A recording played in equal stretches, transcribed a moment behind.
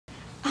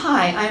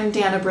Hi, I'm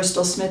Dana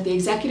Bristol-Smith, the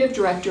Executive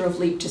Director of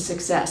Leap to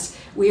Success.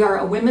 We are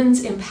a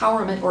women's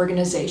empowerment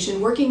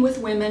organization working with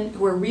women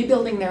who are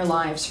rebuilding their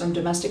lives from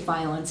domestic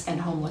violence and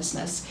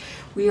homelessness.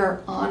 We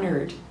are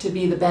honored to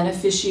be the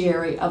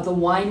beneficiary of the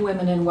Wine,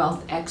 Women, and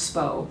Wealth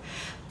Expo.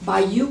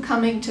 By you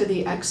coming to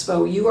the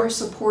Expo, you are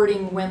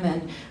supporting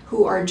women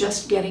who are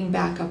just getting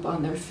back up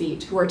on their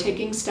feet, who are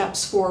taking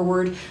steps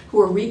forward, who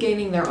are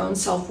regaining their own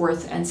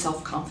self-worth and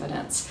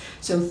self-confidence.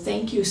 So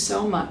thank you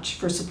so much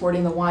for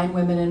supporting the Wine,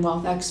 Women, and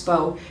Wealth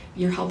Expo.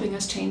 You're helping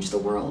us change the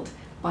world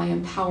by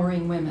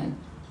empowering women.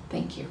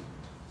 Thank you.